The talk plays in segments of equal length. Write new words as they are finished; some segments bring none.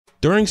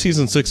During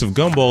season 6 of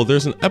Gumball,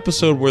 there's an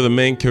episode where the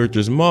main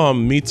character's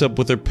mom meets up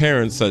with her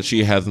parents that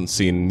she hasn't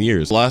seen in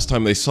years. Last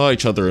time they saw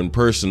each other in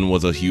person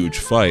was a huge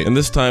fight, and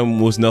this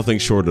time was nothing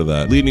short of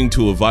that, leading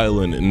to a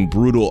violent and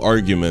brutal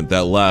argument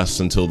that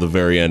lasts until the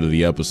very end of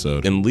the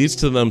episode, and leads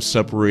to them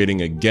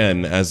separating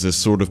again as this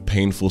sort of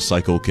painful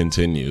cycle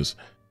continues.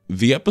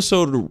 The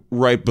episode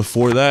right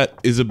before that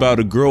is about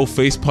a girl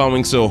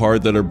face-palming so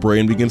hard that her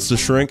brain begins to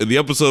shrink. And the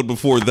episode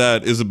before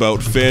that is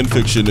about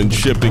fanfiction and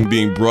shipping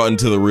being brought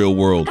into the real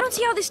world. I don't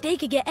see how this day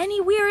could get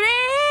any weird,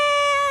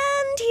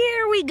 and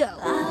here we go.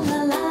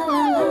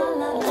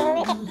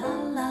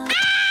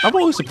 I've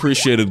always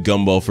appreciated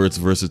Gumball for its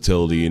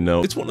versatility, you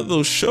know? It's one of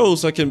those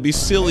shows that can be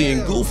silly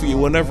and goofy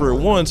whenever it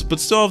wants, but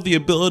still have the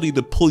ability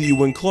to pull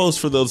you in close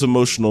for those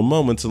emotional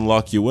moments and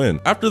lock you in.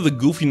 After the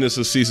goofiness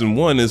of season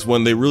 1 is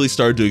when they really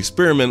started to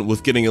experiment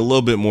with getting a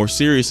little bit more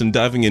serious and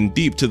diving in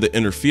deep to the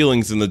inner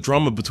feelings and the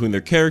drama between their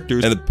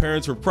characters, and the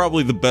parents were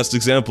probably the best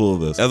example of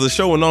this. As the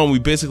show went on, we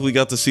basically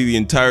got to see the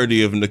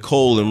entirety of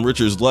Nicole and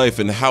Richard's life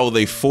and how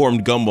they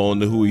formed Gumball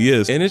into who he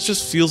is, and it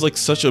just feels like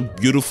such a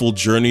beautiful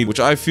journey,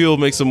 which I feel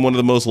makes them one of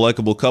the most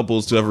likable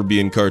couples to ever be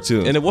in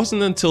cartoons. And it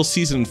wasn't until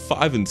season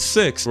 5 and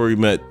 6 where we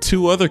met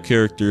two other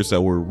characters that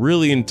were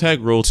really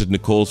integral to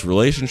Nicole's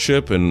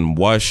relationship and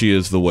why she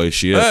is the way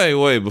she is. Hey,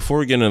 wait, before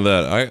we get into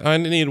that, I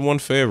need one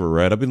favor,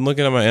 right? I've been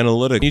looking at my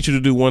analytics. I need you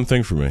to do one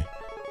thing for me.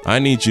 I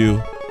need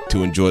you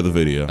to enjoy the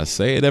video. I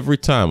say it every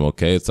time,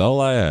 okay? It's all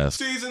I ask.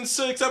 Season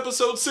 6,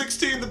 episode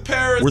 16, the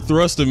parents. We're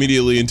thrust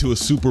immediately into a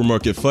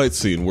supermarket fight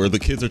scene where the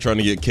kids are trying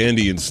to get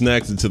candy and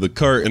snacks into the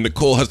cart, and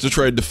Nicole has to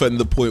try to defend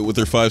the point with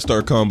her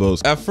 5-star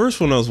combos. At first,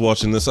 when I was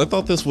watching this, I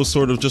thought this was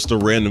sort of just a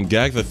random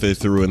gag that they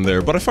threw in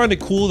there, but I find it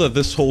cool that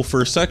this whole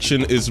first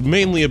section is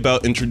mainly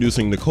about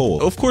introducing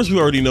Nicole. Of course, we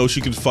already know she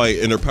can fight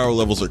and her power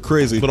levels are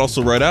crazy, but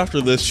also right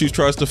after this, she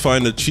tries to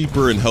find a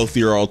cheaper and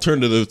healthier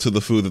alternative to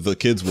the food that the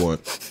kids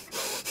want.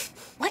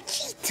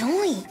 What's she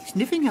doing?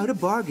 Sniffing out a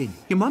bargain.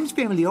 Your mom's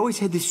family always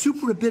had this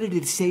super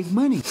ability to save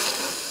money.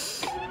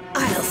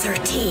 Aisle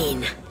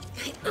 13.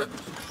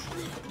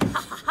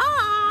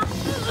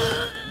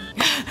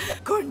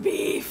 Corned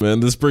beef. Man,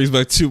 this brings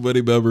back too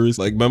many memories.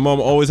 Like, my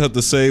mom always had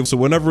to save, so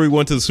whenever we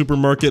went to the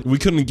supermarket, we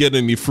couldn't get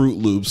any Fruit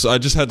Loops. I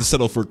just had to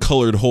settle for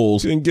colored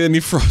holes. Didn't get any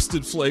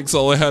Frosted Flakes.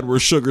 All I had were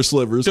sugar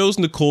slivers. Shows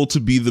Nicole to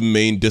be the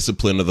main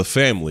discipline of the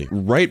family,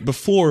 right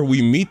before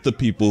we meet the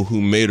people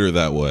who made her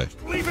that way.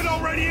 Leave it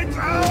already, it's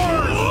ours!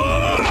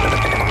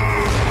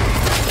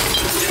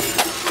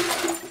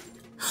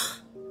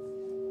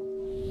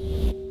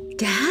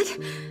 Dad?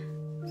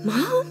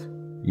 Mom?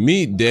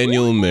 Meet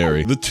Daniel and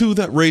Mary, the two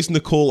that raised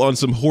Nicole on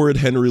some horrid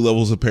Henry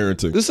levels of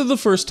parenting. This is the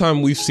first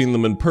time we've seen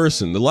them in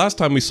person. The last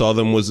time we saw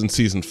them was in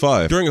season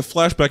 5. During a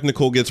flashback,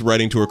 Nicole gets right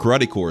into her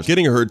karate course,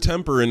 getting her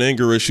temper and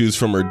anger issues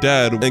from her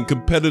dad and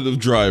competitive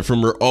drive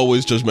from her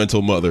always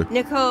judgmental mother.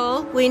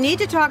 Nicole, we need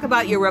to talk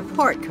about your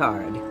report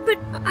card. But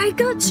I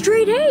got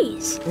straight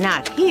A's.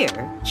 Not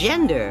here.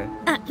 Gender.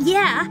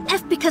 Yeah,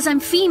 F because I'm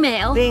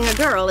female. Being a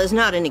girl is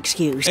not an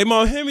excuse. Hey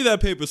mom, hand me that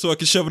paper so I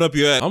can shove it up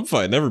your ass. I'm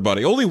fighting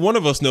everybody. Only one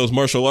of us knows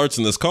martial arts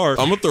in this car.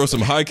 I'm gonna throw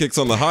some high kicks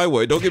on the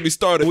highway. Don't get me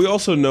started. We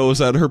also know is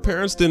that her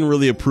parents didn't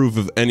really approve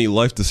of any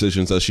life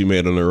decisions that she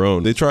made on her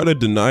own. They tried to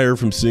deny her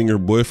from seeing her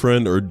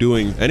boyfriend or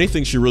doing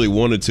anything she really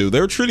wanted to.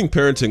 They were treating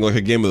parenting like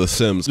a game of The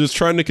Sims, just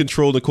trying to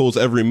control Nicole's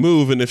every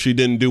move, and if she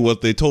didn't do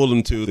what they told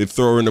them to, they'd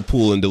throw her in a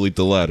pool and delete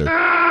the ladder.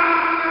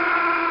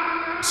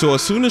 So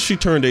as soon as she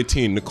turned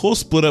 18, Nicole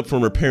split up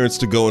from her parents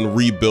to go and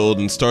rebuild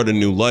and start a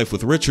new life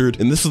with Richard,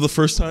 and this is the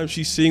first time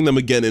she's seeing them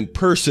again in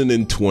person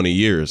in 20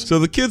 years. So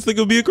the kids think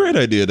it would be a great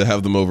idea to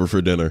have them over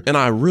for dinner. And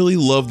I really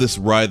love this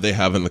ride they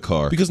have in the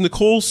car, because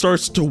Nicole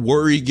starts to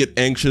worry, get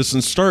anxious,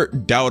 and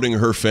start doubting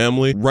her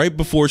family right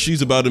before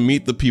she's about to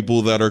meet the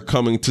people that are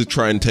coming to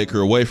try and take her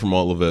away from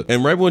all of it.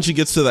 And right when she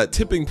gets to that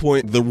tipping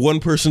point, the one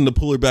person to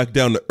pull her back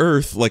down to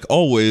earth, like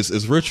always,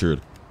 is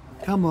Richard.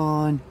 Come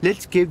on,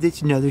 let's give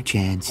this another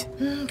chance.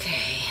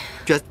 Okay.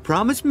 Just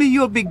promise me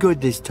you'll be good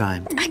this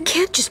time. I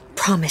can't just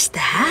promise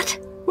that.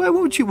 Why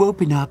won't you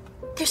open up?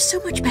 There's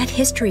so much bad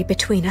history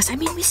between us. I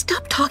mean, we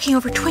stopped talking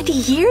over 20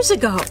 years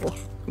ago.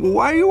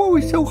 Why are you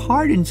always so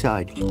hard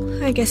inside?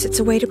 I guess it's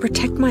a way to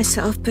protect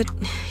myself, but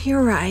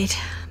you're right.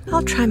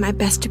 I'll try my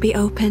best to be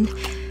open.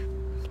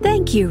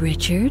 Thank you,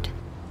 Richard.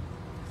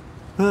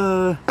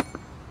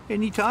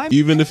 Anytime?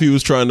 Even if he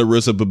was trying to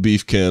risk up a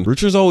beef can,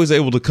 Richard's always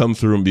able to come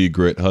through and be a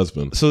great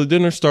husband. So the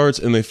dinner starts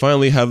and they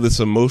finally have this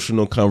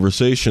emotional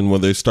conversation where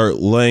they start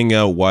laying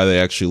out why they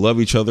actually love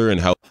each other and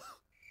how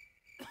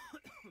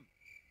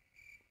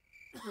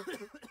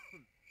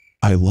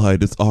I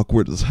lied, it's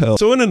awkward as hell.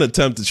 So in an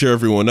attempt to cheer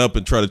everyone up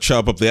and try to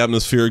chop up the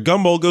atmosphere,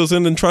 Gumball goes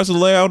in and tries to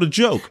lay out a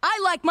joke.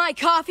 I like my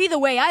coffee the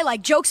way I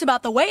like jokes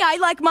about the way I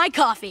like my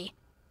coffee.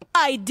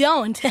 I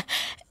don't.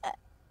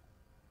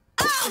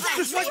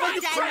 Just like when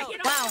you crack.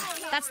 Wow,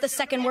 that's That's the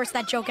second worst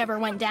that joke ever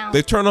went down.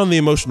 They turn on the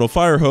emotional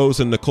fire hose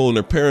and Nicole and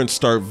her parents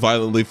start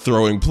violently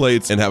throwing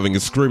plates and having a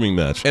screaming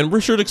match. And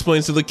Richard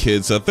explains to the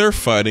kids that they're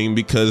fighting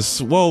because,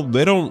 well,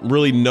 they don't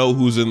really know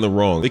who's in the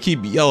wrong. They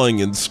keep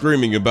yelling and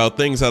screaming about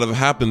things that have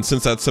happened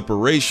since that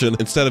separation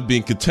instead of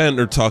being content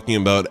or talking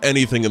about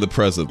anything in the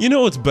present. You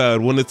know it's bad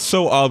when it's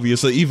so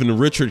obvious that even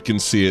Richard can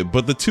see it,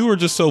 but the two are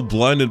just so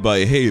blinded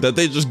by hate that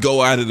they just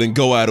go at it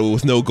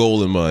with no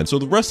goal in mind. So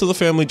the rest of the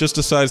family just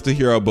decides to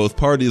hear out both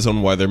parties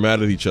on why they're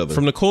mad at each other.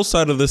 From Nicole's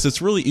side of this,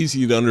 it's really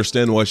easy to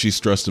understand why she's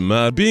stressed and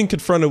mad, being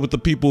confronted with the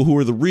people who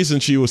are the reason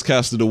she was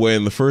casted away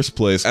in the first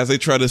place, as they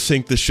try to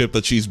sink the ship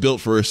that she's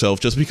built for herself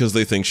just because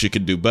they think she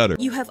could do better.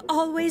 You have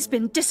always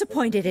been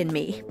disappointed in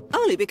me.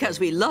 Only because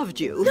we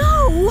loved you.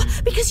 No,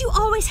 because you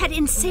always had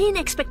insane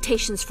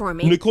expectations for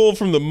me. Nicole,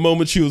 from the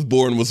moment she was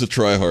born, was a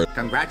tryhard.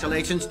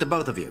 Congratulations to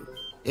both of you.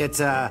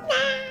 It's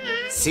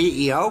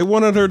CEO? They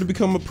wanted her to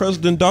become a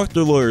president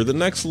doctor lawyer, the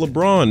next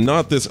LeBron,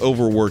 not this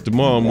overworked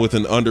mom with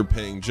an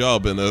underpaying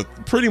job in a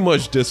pretty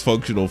much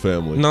dysfunctional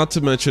family. Not to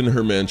mention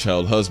her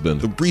man-child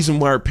husband. The reason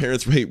why her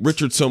parents hate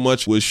Richard so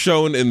much was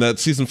shown in that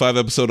season 5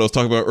 episode I was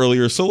talking about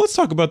earlier, so let's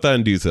talk about that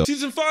in detail.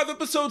 Season 5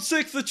 episode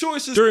 6, The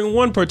Choices. During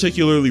one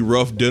particularly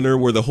rough dinner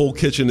where the whole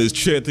kitchen is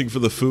chanting for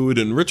the food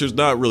and Richard's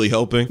not really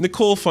helping,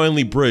 Nicole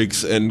finally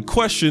breaks and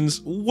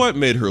questions what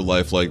made her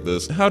life like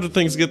this. How did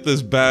things get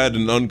this bad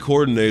and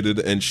uncoordinated?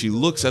 And she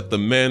looks at the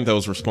man that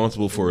was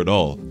responsible for it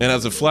all, and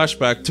has a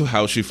flashback to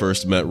how she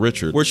first met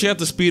Richard, where she had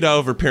to speed out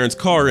of her parents'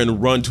 car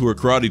and run to her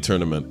karate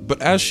tournament.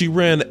 But as she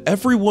ran,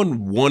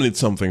 everyone wanted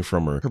something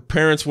from her. Her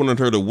parents wanted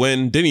her to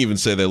win, didn't even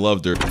say they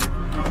loved her.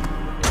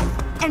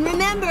 And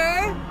remember...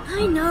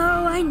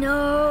 I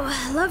know.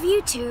 Love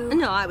you too.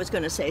 No, I was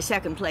gonna say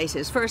second place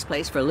is first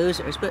place for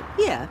losers, but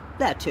yeah,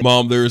 that too.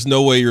 Mom, there is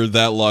no way you're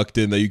that locked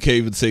in that you can't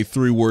even say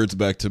 3 words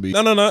back to me.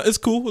 No, it's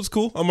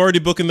cool, I'm already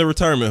booking the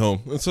retirement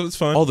home, so it's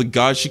fine. All the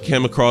guys she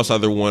came across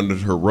either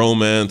wanted her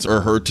romance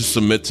or her to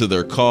submit to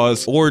their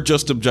cause or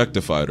just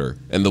objectified her.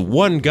 And the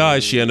one guy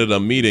she ended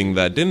up meeting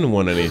that didn't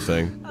want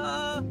anything.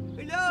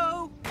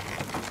 Hello?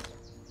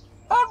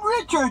 I'm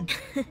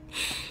Richard!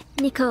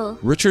 Nicole.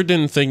 Richard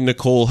didn't think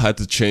Nicole had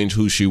to change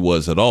who she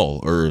was at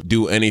all, or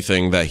do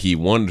anything that he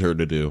wanted her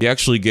to do. He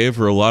actually gave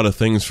her a lot of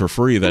things for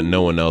free that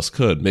no one else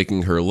could,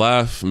 making her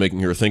laugh, making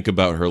her think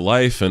about her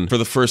life, and for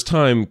the first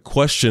time,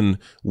 question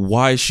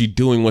why is she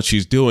doing what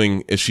she's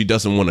doing if she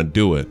doesn't want to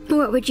do it.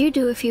 What would you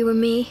do if you were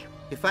me?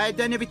 If I had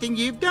done everything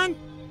you've done,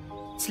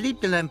 sleep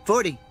till I'm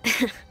 40.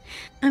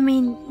 I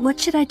mean, what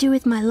should I do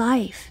with my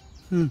life?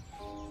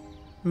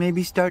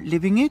 Maybe start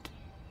living it?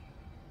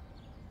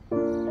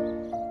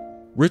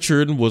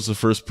 Richard was the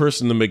first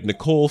person to make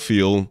Nicole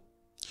feel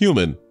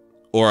human,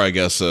 or I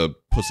guess a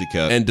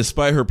pussycat. And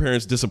despite her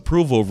parents'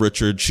 disapproval of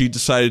Richard, she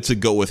decided to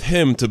go with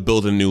him to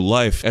build a new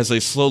life as they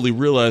slowly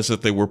realized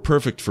that they were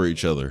perfect for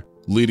each other.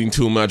 Leading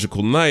to a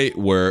magical night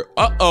where,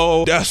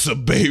 uh-oh, that's a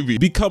baby,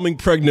 becoming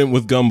pregnant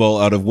with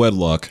Gumball out of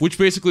wedlock, which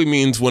basically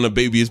means when a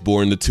baby is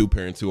born to 2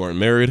 parents who aren't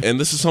married,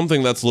 and this is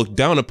something that's looked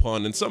down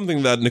upon and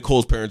something that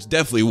Nicole's parents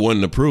definitely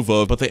wouldn't approve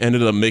of, but they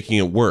ended up making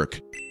it work.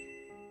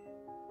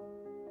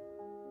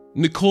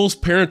 Nicole's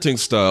parenting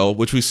style,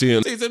 which we see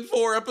in Season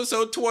 4,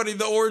 Episode 20,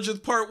 The Origins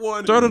Part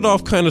 1, started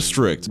off kind of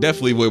strict,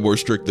 definitely way more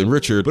strict than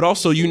Richard, but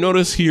also you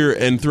notice here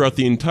and throughout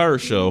the entire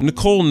show,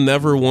 Nicole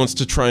never wants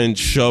to try and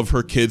shove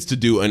her kids to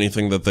do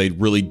anything that they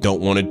really don't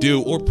want to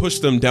do or push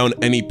them down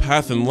any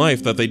path in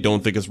life that they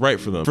don't think is right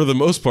for them. For the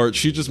most part,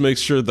 she just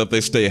makes sure that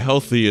they stay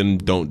healthy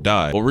and don't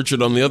die, while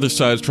Richard on the other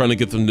side is trying to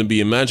get them to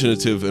be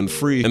imaginative and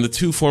free, and the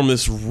two form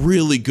this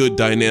really good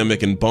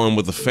dynamic and bond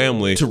with the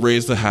family to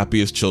raise the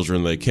happiest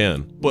children they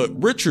can. But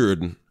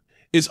Richard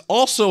is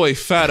also a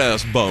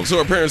fat-ass bum, so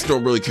our parents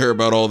don't really care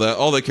about all that.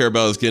 All they care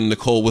about is getting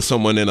Nicole with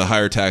someone in a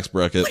higher tax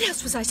bracket. What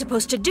else was I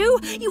supposed to do?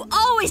 You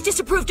always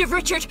disapproved of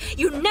Richard.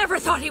 You never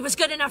thought he was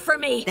good enough for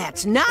me.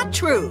 That's not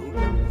true.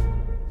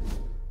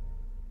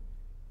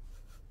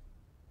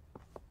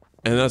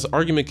 And as the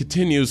argument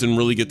continues and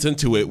really gets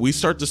into it, we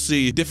start to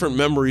see different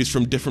memories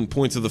from different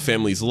points of the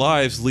family's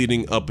lives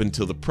leading up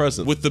until the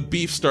present, with the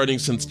beef starting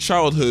since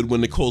childhood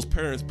when Nicole's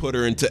parents put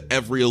her into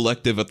every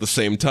elective at the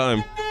same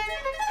time.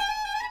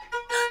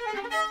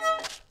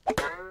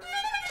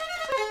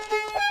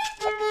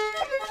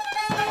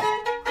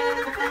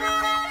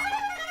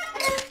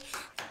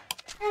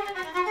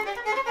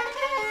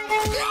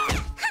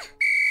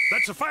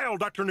 That's a foul,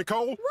 Dr.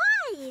 Nicole.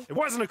 Why? It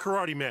wasn't a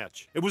karate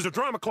match. It was a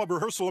drama club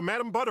rehearsal of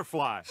Madame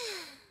Butterfly.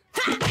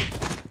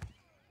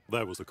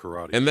 That was the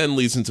karate. And then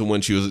leads into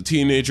when she was a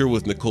teenager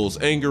with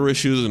Nicole's anger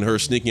issues and her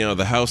sneaking out of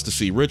the house to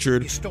see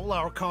Richard. You stole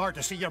our car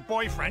to see your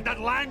boyfriend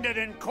that landed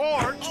in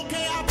court.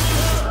 Okay,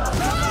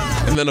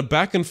 And then a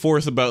back and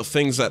forth about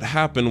things that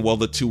happened while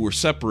the two were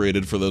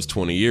separated for those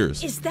 20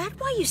 years. Is that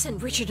why you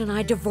sent Richard and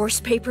I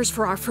divorce papers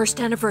for our first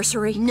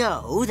anniversary?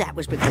 No, that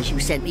was because you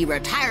sent me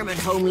retirement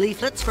home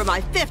leaflets for my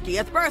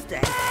 50th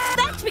birthday.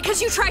 That's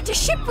because you tried to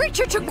ship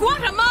Richard to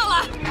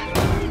Guatemala!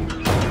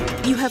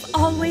 You have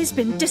always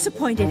been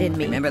disappointed in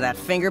me. Remember that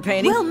finger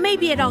painting? Well,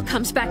 maybe it all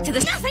comes back to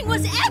this. Nothing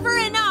was ever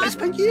enough! I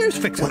spent years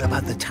fixing. What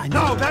about the time?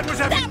 No, that was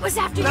after. That was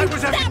after That you.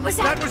 was after. That was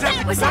That after. was That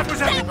after. was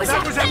That after. was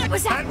That after.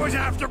 was That was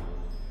after. after.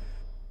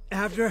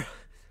 That was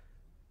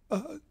That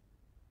was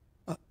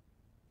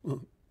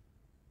after.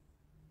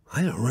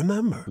 I don't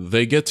remember.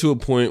 They get to a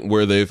point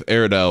where they've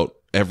aired out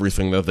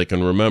everything that they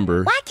can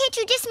remember. Why can't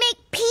you just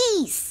make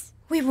peace?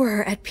 We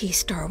were at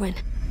peace, Darwin.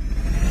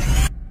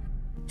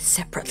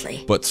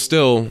 Separately. But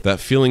still, that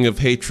feeling of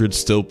hatred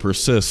still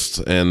persists,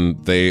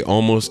 and they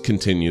almost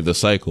continue the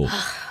cycle.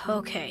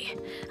 Okay,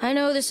 I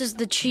know this is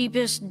the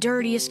cheapest,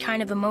 dirtiest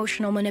kind of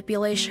emotional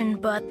manipulation,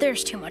 but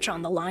there's too much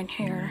on the line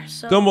here,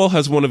 so... Gumball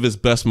has one of his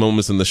best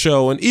moments in the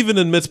show, and even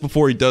admits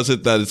before he does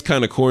it that it's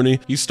kinda corny.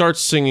 He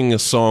starts singing a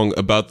song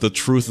about the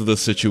truth of the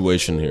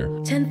situation here.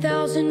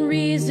 10,000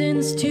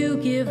 reasons to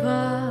give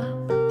up.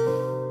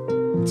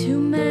 Too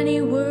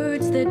many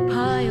words that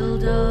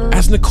piled up.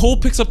 As Nicole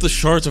picks up the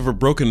shards of her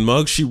broken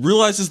mug, she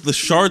realizes the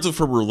shards of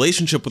her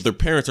relationship with her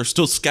parents are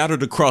still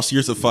scattered across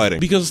years of fighting.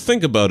 Because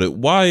think about it,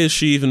 why is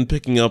she even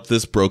picking up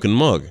this broken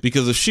mug?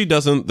 Because if she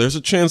doesn't, there's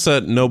a chance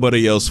that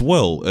nobody else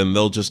will, and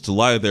they'll just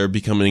lie there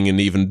becoming an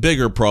even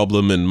bigger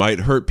problem and might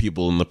hurt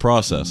people in the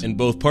process. And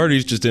both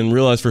parties just didn't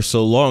realize for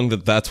so long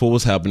that that's what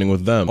was happening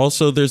with them.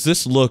 Also, there's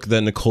this look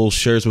that Nicole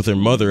shares with her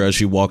mother as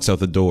she walks out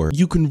the door.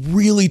 You can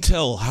really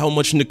tell how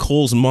much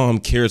Nicole's mom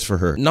cares for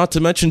her. Not to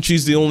mention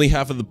she's the only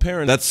half of the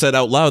parent that said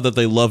out loud that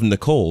they love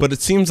Nicole. But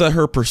it seems that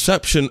her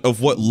perception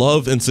of what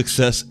love and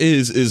success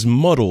is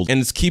muddled, and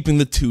it's keeping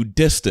the two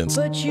distant.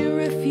 But you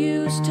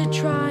refuse to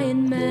try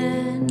and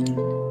mend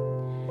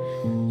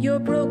your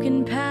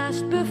broken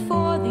past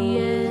before the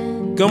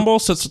end. Gumball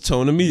sets the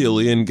tone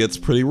immediately and gets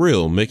pretty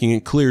real, making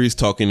it clear he's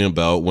talking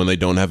about when they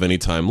don't have any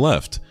time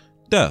left.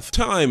 Death.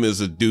 Time is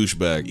a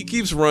douchebag. He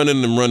keeps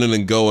running and running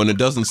and going. It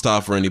doesn't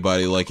stop for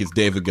anybody like it's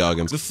David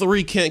Goggins. The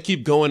three can't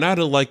keep going at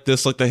it like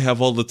this like they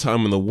have all the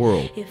time in the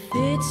world. If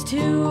it's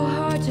too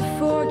hard to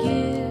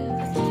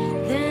forgive,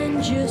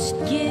 then just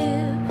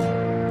give.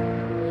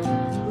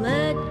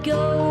 Let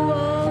go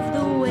of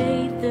the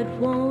weight that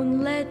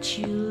won't let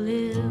you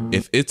live.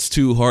 If it's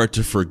too hard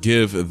to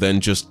forgive, then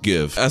just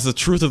give. As the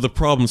truth of the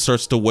problem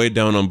starts to weigh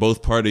down on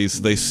both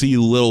parties, they see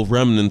little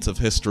remnants of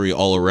history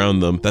all around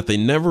them that they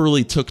never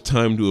really took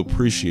time to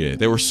appreciate.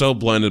 They were so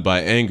blinded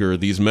by anger,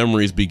 these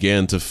memories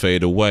began to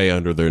fade away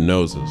under their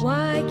noses.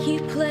 Why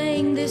keep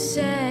playing this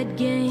sad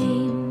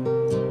game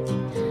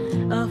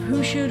of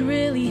who should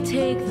really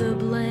take the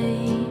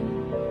blame?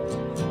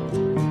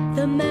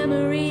 The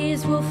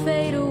memories will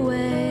fade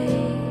away.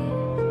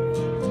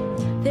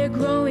 They're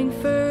growing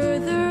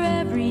further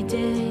every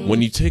day.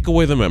 When you take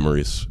away the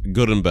memories,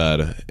 good and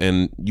bad,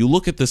 and you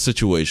look at this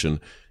situation,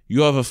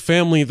 you have a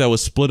family that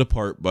was split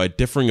apart by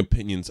differing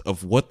opinions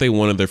of what they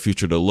wanted their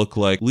future to look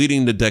like,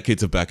 leading to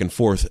decades of back and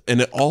forth, and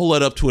it all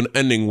led up to an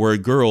ending where a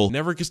girl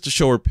never gets to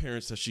show her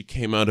parents that she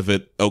came out of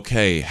it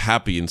okay,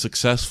 happy, and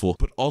successful,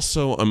 but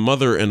also a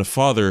mother and a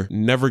father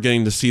never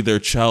getting to see their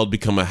child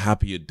become a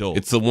happy adult.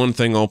 It's the one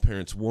thing all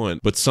parents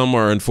want, but some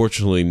are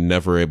unfortunately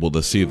never able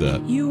to see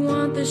that. You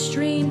want the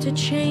stream to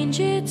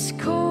change its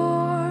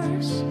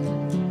course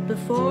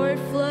before it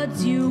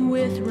floods you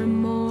with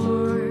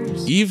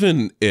remorse.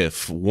 Even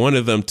if one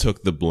of them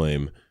took the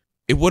blame,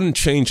 it wouldn't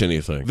change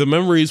anything. The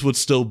memories would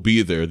still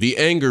be there. The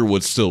anger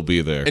would still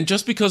be there. And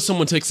just because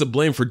someone takes the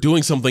blame for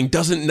doing something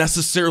doesn't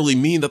necessarily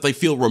mean that they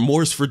feel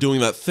remorse for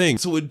doing that thing.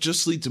 So it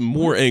just leads to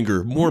more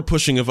anger, more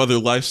pushing of other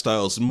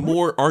lifestyles,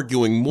 more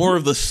arguing, more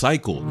of the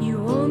cycle. You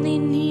only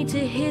need to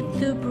hit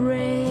the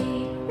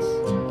brakes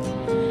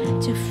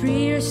to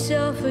free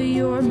yourself of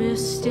your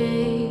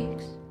mistakes.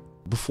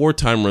 Before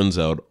time runs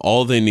out,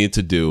 all they need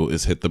to do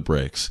is hit the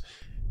brakes.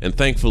 And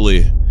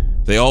thankfully,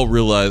 they all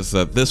realize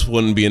that this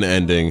wouldn't be an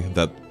ending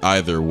that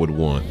either would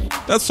want.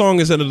 That song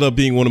has ended up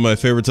being one of my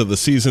favorites of the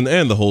season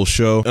and the whole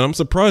show, and I'm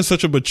surprised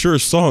such a mature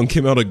song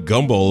came out of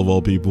Gumball of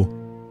all people.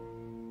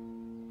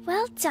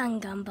 Well done,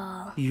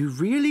 Gumball. You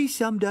really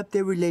summed up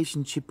their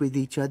relationship with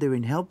each other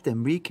and helped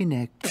them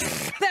reconnect.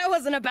 That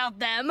wasn't about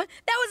them. That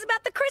was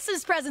about the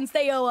Christmas presents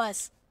they owe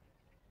us.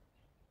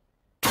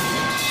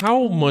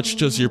 How much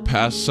does your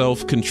past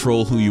self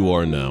control who you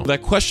are now?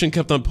 That question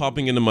kept on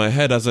popping into my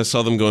head as I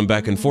saw them going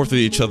back and forth with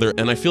each other,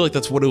 and I feel like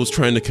that's what it was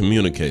trying to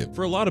communicate.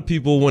 For a lot of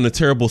people, when a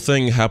terrible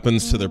thing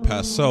happens to their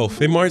past self,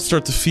 they might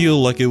start to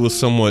feel like it was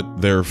somewhat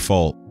their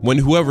fault. When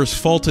whoever's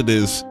fault it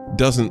is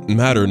doesn't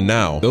matter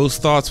now. Those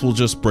thoughts will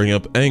just bring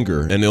up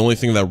anger, and the only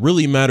thing that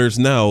really matters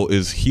now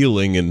is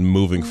healing and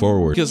moving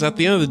forward. Because at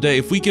the end of the day,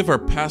 if we give our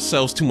past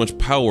selves too much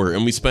power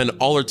and we spend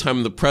all our time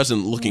in the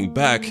present looking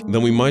back,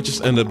 then we might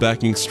just end up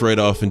backing straight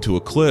off into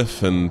a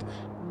cliff, and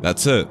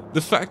That's it.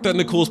 The fact that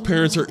Nicole's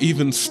parents are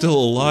even still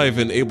alive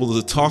and able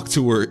to talk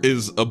to her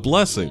is a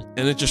blessing.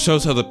 And it just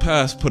shows how the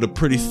past put a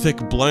pretty thick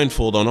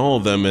blindfold on all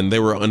of them and they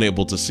were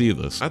unable to see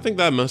this. I think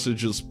that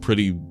message is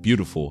pretty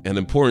beautiful and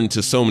important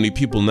to so many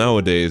people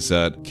nowadays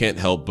that can't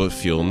help but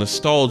feel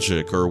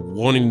nostalgic or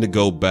wanting to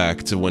go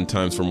back to when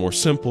times were more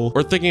simple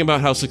or thinking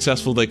about how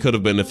successful they could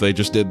have been if they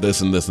just did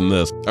this and this and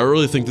this. I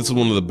really think this is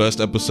one of the best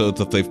episodes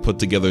that they've put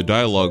together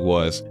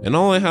dialogue-wise. And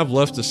all I have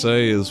left to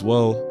say is,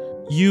 well,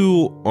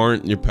 you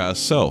aren't your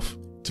past self.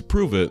 To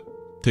prove it,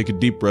 take a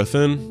deep breath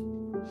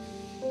in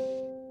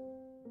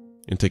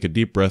and take a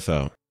deep breath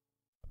out.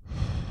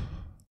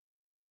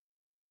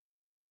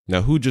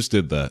 Now, who just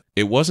did that?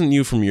 It wasn't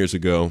you from years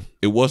ago.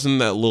 It wasn't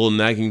that little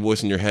nagging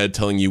voice in your head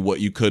telling you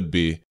what you could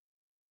be.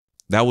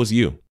 That was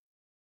you.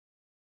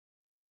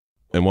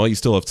 And while you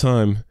still have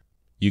time,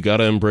 you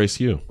gotta embrace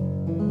you.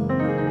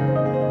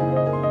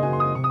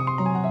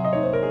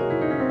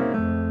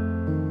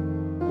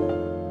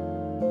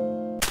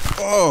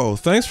 Oh,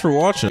 thanks for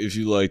watching. If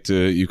you liked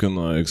it, you can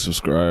like,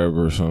 subscribe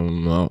or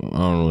something. I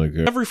don't really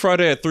care. Every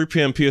Friday at 3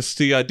 p.m.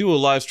 PST, I do a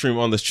live stream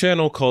on this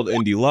channel called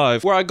Indie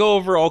Live, where I go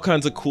over all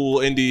kinds of cool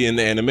indie and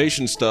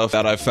animation stuff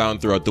that I've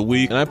found throughout the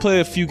week, and I play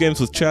a few games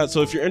with chat,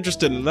 so if you're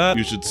interested in that,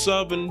 you should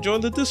sub and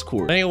join the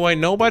Discord. Anyway,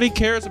 nobody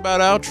cares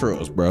about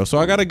outros, bro, so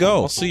I gotta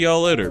go. I'll see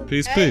y'all later.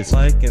 Peace, peace.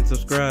 Like and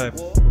subscribe.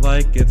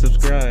 Like and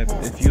subscribe.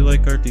 If you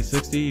like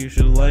RT60, you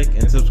should like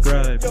and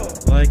subscribe.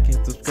 Like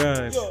and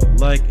subscribe.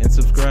 Like and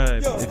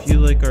subscribe. If you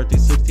like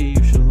RT60,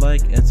 you should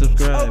like and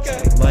subscribe.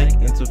 Like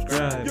and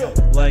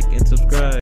subscribe. Like and subscribe.